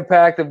at the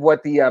impact of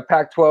what the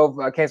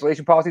Pac-12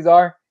 cancellation policies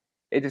are.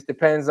 It just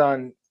depends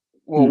on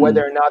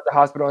whether or not the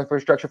hospital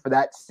infrastructure for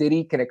that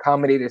city can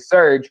accommodate a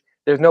surge.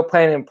 There's no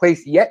plan in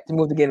place yet to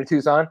move the game to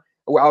Tucson.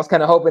 I was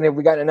kind of hoping if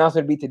we got an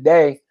announcement, it'd be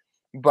today,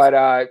 but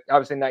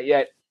obviously not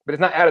yet. But it's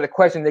not out of the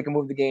question they can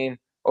move the game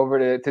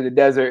over to the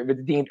desert if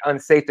it's deemed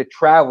unsafe to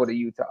travel to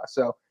Utah.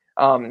 So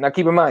now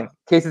keep in mind,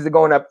 cases are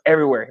going up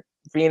everywhere.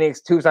 Phoenix,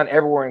 Tucson,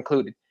 everywhere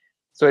included.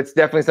 So it's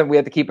definitely something we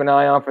have to keep an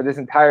eye on for this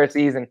entire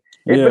season.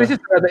 But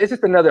it's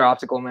just another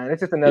obstacle, man. It's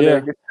just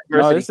another.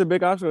 No, it's a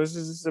big obstacle. It's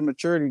just a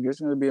maturity. It's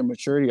going to be a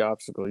maturity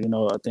obstacle. I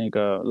think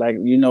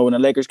when the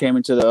Lakers came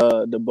into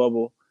the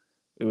bubble,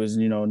 it was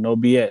no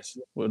BS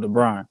with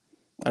LeBron.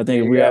 I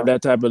think we have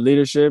that type of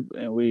leadership,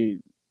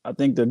 and I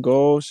think the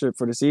goal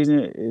for the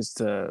season is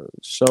to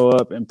show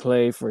up and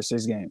play for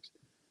 6 games.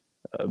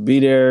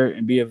 Be there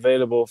and be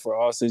available for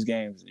all 6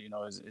 games.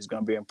 It's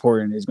going to be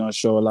important. It's going to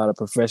show a lot of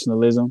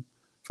professionalism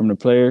from the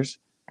players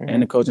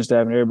and the coaching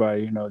staff and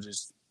everybody.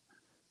 Just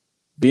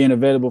being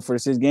available for the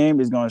 6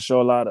 games is going to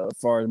show a lot of as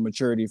far as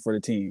maturity for the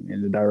team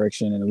and the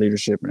direction and the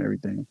leadership and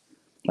everything.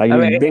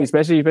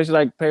 Especially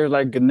like players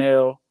like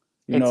Ganell.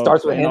 It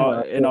starts with him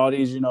and all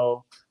these.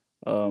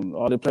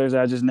 All the players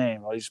that I just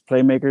named, all these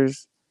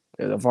playmakers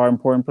that are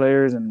important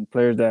players and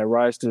players that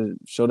rise to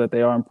show that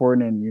they are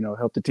important and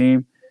help the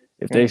team.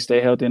 If they stay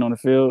healthy and on the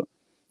field,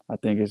 I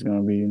think it's going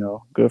to be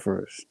good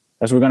for us.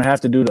 That's what we're going to have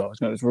to do, though.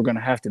 It's what we're going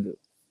to have to do.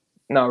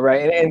 No,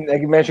 right. And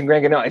like you mentioned,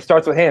 Grant Ganell, it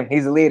starts with him.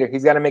 He's the leader.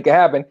 He's got to make it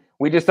happen.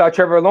 We just saw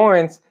Trevor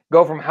Lawrence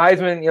go from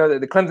Heisman,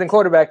 the Clemson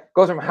quarterback,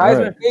 goes from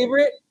Heisman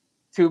favorite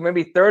to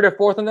maybe 3rd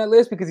or 4th on that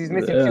list because he's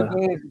missing 2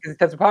 games because he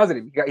tested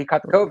positive. He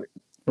caught the COVID.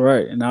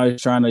 Right. And now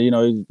he's trying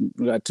to,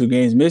 we got 2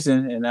 games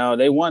missing. And now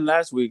they won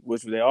last week,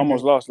 which they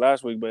almost lost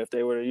last week. But if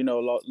they were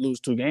to, lose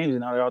 2 games and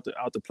now they're out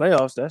the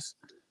playoffs, that's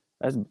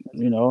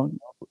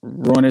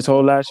ruined his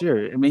whole last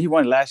year. I mean, he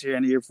won last year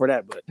and the year before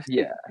that, but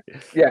yeah.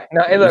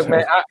 No, hey, look,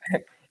 man,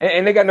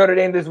 and they got Notre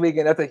Dame this week,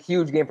 and that's a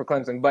huge game for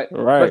Clemson. But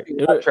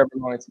Trevor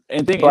Lawrence.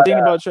 And think about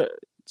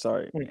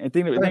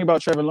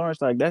Trevor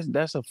Lawrence, like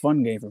that's a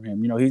fun game for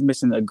him. He's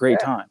missing a great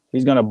time.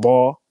 He's gonna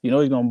ball. He's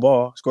gonna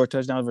ball, score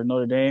touchdowns for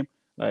Notre Dame.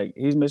 Like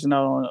he's missing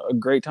out on a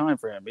great time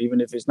for him, even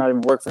if it's not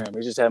even work for him.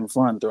 He's just having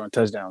fun throwing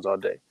touchdowns all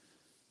day.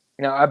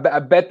 I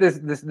bet this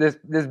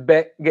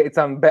bet gets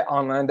on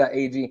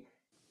betonline.ag.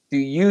 Do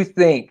you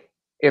think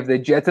if the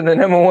Jets are the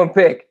number 1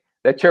 pick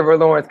that Trevor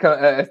Lawrence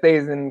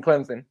stays in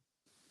Clemson?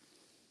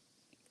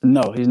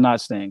 No, he's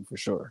not staying for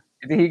sure.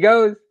 You think he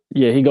goes?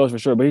 Yeah, he goes for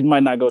sure, but he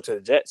might not go to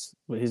the Jets,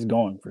 but he's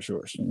going for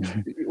sure.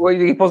 Well,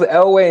 he pulls the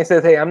Elway and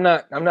says, "Hey, I'm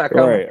not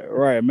coming."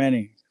 Right,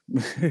 Manning.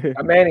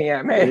 Manning,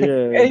 yeah.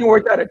 Manning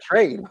worked out a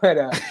trade, but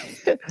like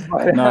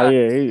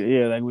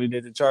we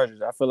did the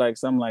Chargers. I feel like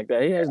something like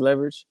that. He has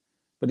leverage,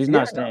 but he's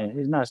not staying. No.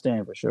 He's not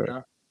staying for sure.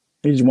 No.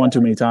 He just won too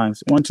many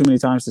times.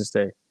 To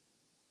stay.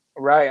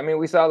 Right. I mean,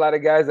 we saw a lot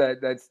of guys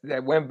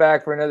that went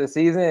back for another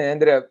season and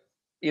ended up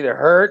either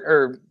hurt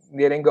or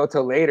they didn't go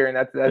till later, and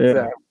that's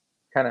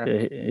kind of.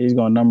 Yeah, he's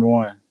going number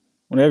 1.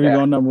 Whenever you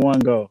go number 1,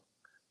 go.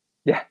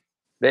 Yeah,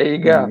 there you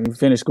go. You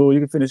finish school. You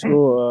can finish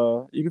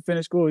school.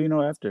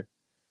 After.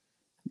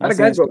 Not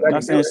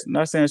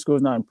saying school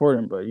is not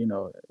important, but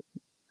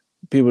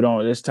people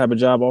don't. This type of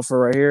job offer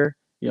right here,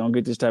 you don't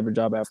get this type of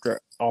job after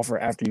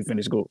you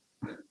finish school.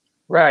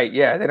 Right.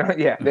 Yeah. They don't.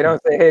 Yeah. They don't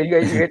say, "Hey, you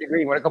get a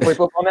degree. You want to come play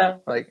football now?"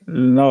 Like,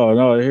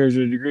 No. Here's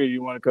your degree.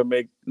 You want to come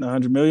make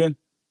 100 million?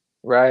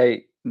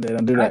 right. They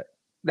don't do that.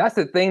 That's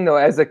the thing, though.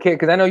 As a kid,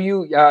 because I know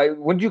you.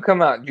 When did you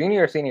come out?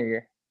 Junior or senior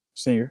year?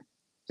 Senior.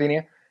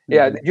 Senior.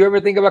 Yeah. Mm-hmm. Did you ever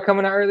think about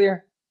coming out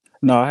earlier?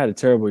 No, I had a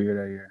terrible year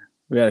that year.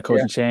 We had a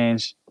coaching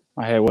change.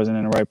 My head wasn't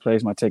in the right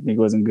place. My technique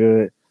wasn't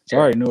good. So I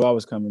already knew I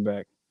was coming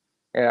back.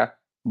 Yeah.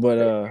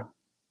 But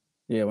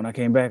when I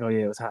came back,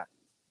 it was hot.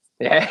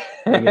 Yeah.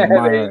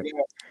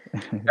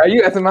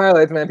 You got some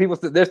highlights, man. People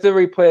they still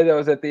replay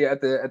those at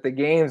the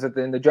games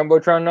in the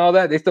jumbotron and all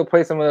that. They still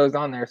play some of those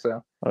on there.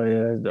 So. Oh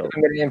yeah, that's dope. It's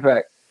made an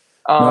impact.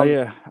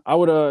 I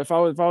would if I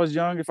was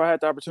young, if I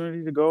had the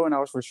opportunity to go and I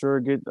was for sure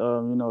get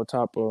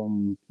top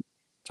 2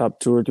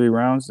 or 3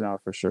 rounds, then I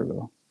would for sure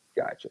go.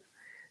 Gotcha.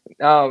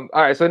 All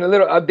right. So in a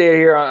little update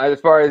here on as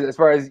far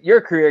as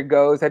your career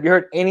goes, have you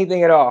heard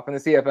anything at all from the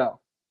CFL?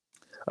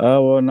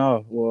 Well,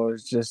 no. Well,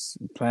 it's just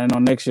planning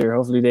on next year.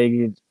 Hopefully they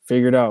get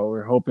figured out.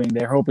 They're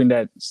hoping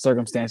that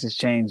circumstances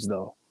change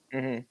though,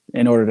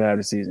 in order to have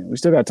the season. We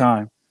still got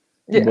time.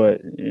 Yeah.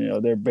 But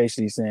they're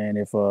basically saying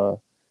if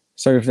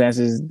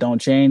circumstances don't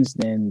change,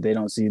 then they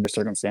don't see the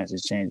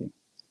circumstances changing.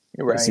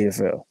 Right. The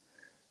CFL.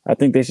 I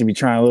think they should be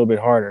trying a little bit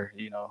harder,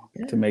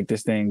 to make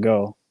this thing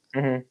go.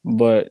 Mm-hmm.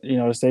 But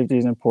safety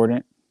is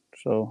important.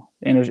 So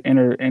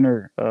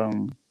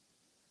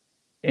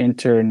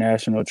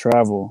international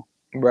travel,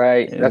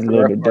 right? That's a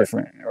little bit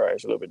different. Right,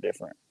 it's a little bit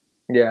different.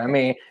 Yeah, I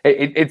mean,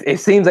 it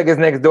seems like it's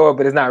next door,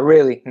 but it's not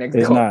really next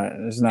door.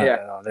 It's not.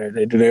 Yeah.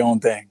 They do their own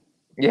thing.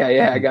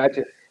 Yeah, I got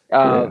you.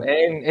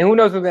 And who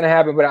knows what's going to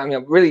happen? But I'm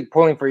really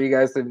pulling for you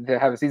guys to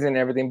have a season and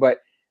everything. But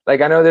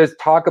like I know there's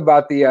talk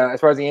about the as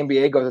far as the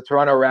NBA goes, the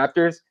Toronto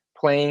Raptors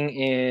playing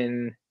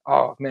in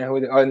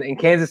in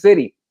Kansas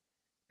City.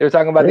 They were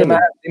talking about they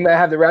might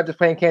have the Raptors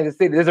playing Kansas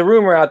City. There's a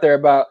rumor out there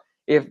about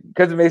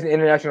because of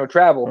international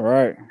travel,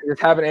 right? Just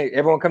having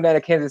everyone come down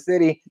to Kansas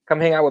City, come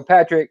hang out with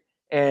Patrick,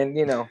 and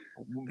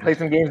play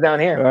some games down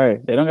here.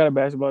 Right? They don't got a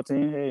basketball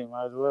team. Hey,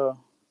 might as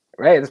well.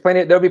 Right?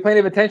 There'll be plenty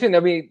of attention.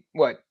 There'll be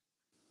what?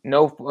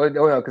 No,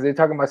 because they're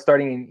talking about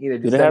starting in either.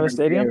 Do they have a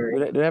stadium?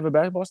 Do they have a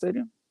basketball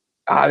stadium?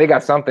 They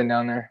got something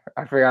down there.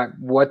 I forgot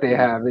what they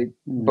have.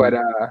 But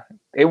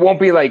it won't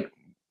be like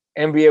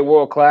NBA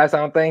world class, I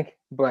don't think.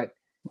 But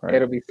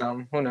it'll be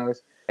something. Who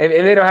knows? And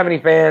they don't have any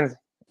fans.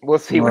 We'll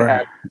see what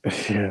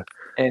happens. Yeah.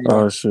 Anyway.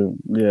 Oh shoot.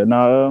 Yeah.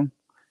 No.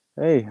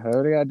 Hey,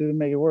 all they gotta do to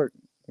make it work.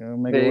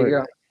 Make it work. You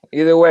go.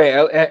 Either way,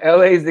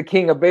 LA is the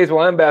king of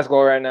baseball and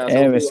basketball right now.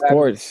 And it's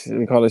sports.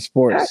 We call it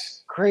sports.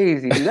 That's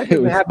crazy, dude. That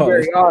doesn't happen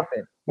very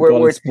often.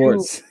 We're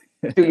sports.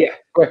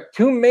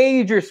 Two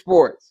major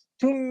sports.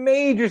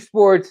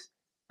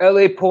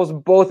 LA pulls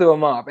both of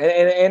them off.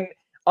 And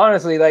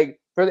honestly, like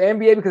for the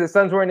NBA, because the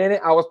Suns weren't in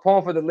it, I was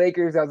pulling for the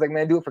Lakers. I was like,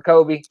 man, do it for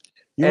Kobe.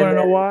 You want to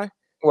know why?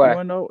 What? You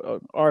want to know?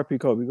 RP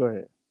Kobe. Go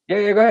ahead.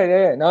 Yeah, go ahead.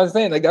 Yeah. No, I was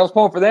saying like I was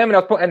pulling for them,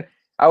 and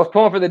I was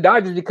pulling for the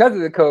Dodgers because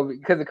of Kobe.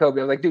 I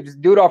was like, dude,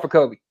 just do it all for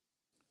Kobe.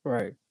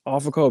 Right, all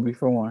for Kobe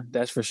for one.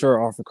 That's for sure,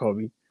 all for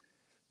Kobe.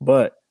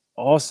 But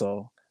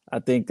also, I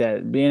think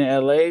that being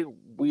in LA,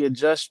 we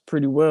adjust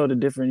pretty well to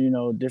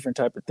different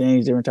type of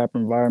things, different type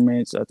of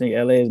environments. I think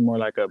LA is more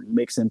like a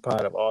mixing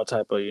pot of all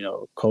type of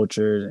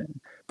cultures and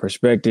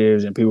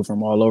perspectives, and people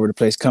from all over the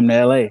place come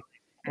to LA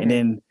and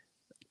then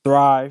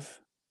thrive.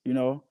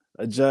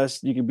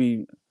 Adjust. You can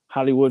be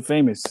Hollywood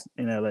famous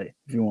in LA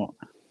if you want.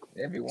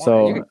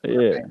 So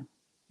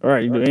all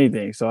right, you do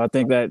anything. So I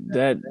think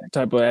that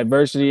type of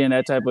adversity and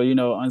that type of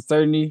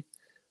uncertainty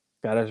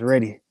got us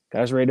ready.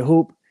 Got us ready to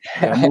hoop.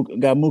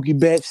 Got Mookie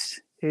Betts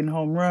hitting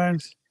home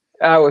runs.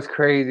 That was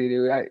crazy,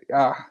 dude.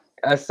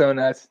 That's so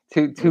nuts.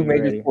 Two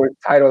major sports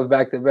titles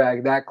back to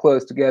back, that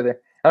close together.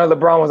 I know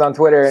LeBron was on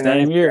Twitter and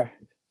same year.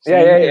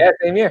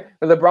 Same year.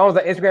 But LeBron was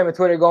on Instagram and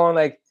Twitter going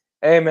like,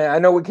 "Hey man, I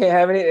know we can't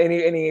have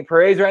any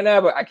parades right now,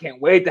 but I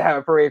can't wait to have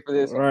a parade for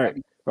this." Right.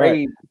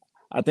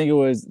 I think it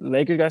was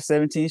Lakers got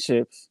 17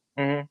 ships.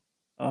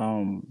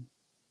 Mm-hmm.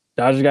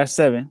 Dodgers got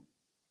 7.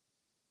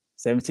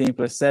 17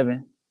 plus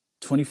 7,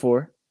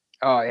 24.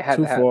 Oh, it had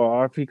 2 to happen.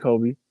 for RP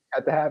Kobe.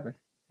 Had to happen.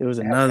 It was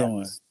another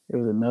one.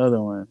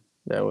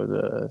 That was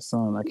a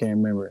song I can't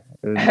remember.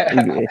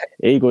 It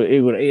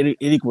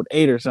equaled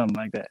 8 or something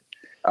like that.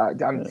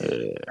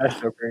 That's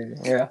so crazy.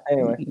 Yeah.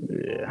 Anyway.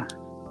 Yeah.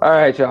 All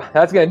right, y'all.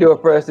 That's gonna do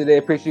it for us today.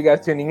 Appreciate you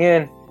guys tuning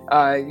in.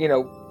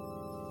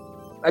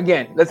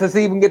 Again, let's see if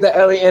we can get the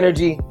LA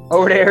energy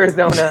over to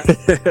Arizona. Just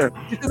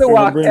to the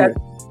Wildcats.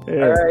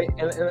 Yeah. All right,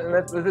 and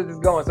let's get this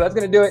going. So that's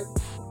gonna do it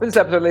for this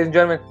episode, ladies and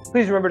gentlemen.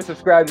 Please remember to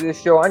subscribe to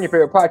this show on your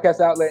favorite podcast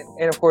outlet,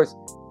 and of course,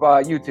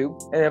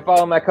 YouTube. And then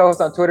follow my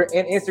co-host on Twitter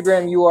and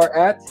Instagram. You are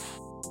at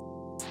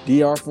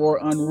DR4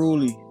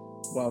 Unruly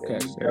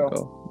Wildcats. There you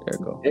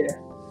go.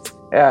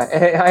 Yeah,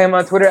 and I am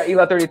on Twitter at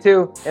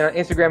Elaw32 and on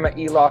Instagram at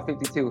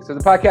Elaw52. So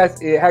the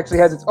podcast, it actually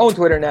has its own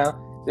Twitter now.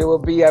 There will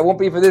be, I won't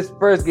be for this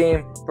first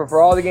game, but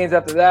for all the games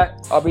after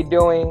that, I'll be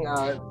doing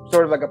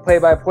sort of like a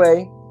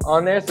play-by-play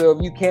on there. So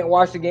if you can't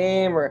watch the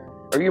game or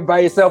you're by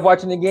yourself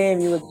watching the game,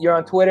 you're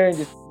on Twitter and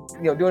just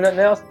doing nothing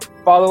else,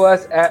 Follow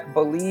us at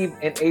Believe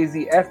in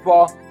AZF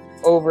Ball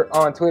over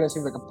on Twitter. It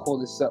seems like I can pull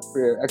this up for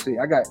you. Actually,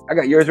 I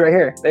got yours right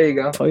here. There you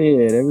go. Oh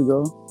yeah, there we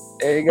go.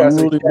 There you go.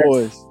 Unruly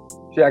boys.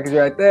 Shaq is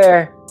right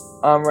there.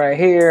 I'm right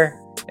here.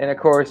 And of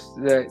course,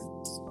 the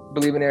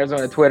Believe in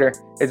Arizona Twitter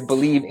is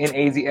Believe in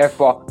AZF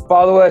Ball.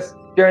 Follow us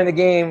during the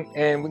game,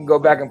 and we can go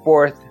back and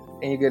forth.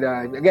 And you could,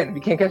 again, if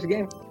you can't catch the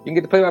game, you can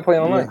get the play-by-play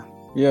online.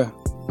 Yeah.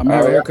 I'm gonna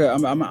have a haircut.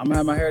 I'm gonna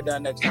have my hair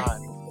done next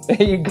time.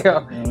 There you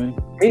go. You know what I mean?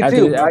 Me after,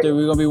 too. After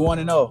we're gonna be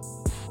 1-0.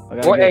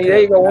 There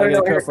you go.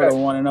 1-0 for the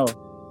 1-0.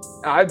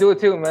 I do it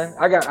too, man.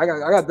 I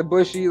got the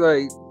bushy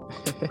like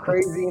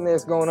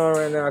craziness going on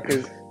right now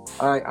because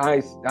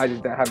I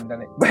just haven't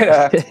done it. But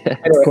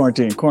anyway.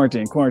 Quarantine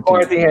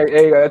hair.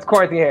 There you go. That's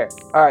quarantine hair.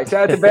 All right.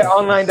 Shout out to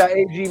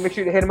betonline.ag. Make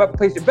sure to hit them up and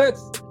place your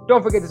bets.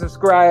 Don't forget to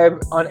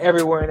subscribe on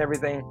everywhere and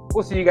everything.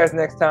 We'll see you guys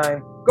next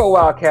time. Go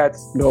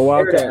Wildcats. Go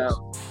Wildcats.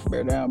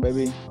 Bear down,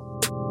 baby.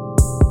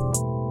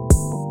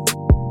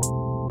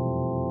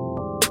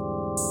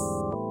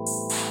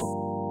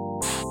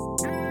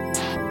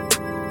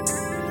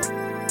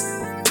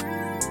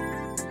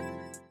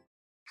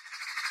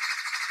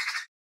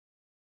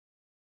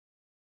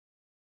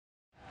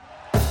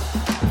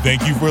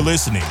 Thank you for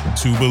listening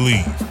to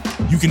Believe.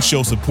 You can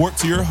show support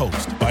to your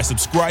host by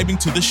subscribing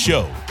to the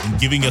show and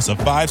giving us a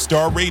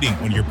 5-star rating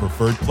on your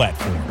preferred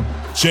platform.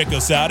 Check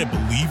us out at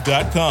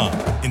Believe.com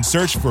and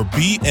search for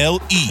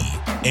BLEAV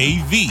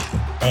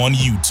on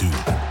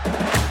YouTube.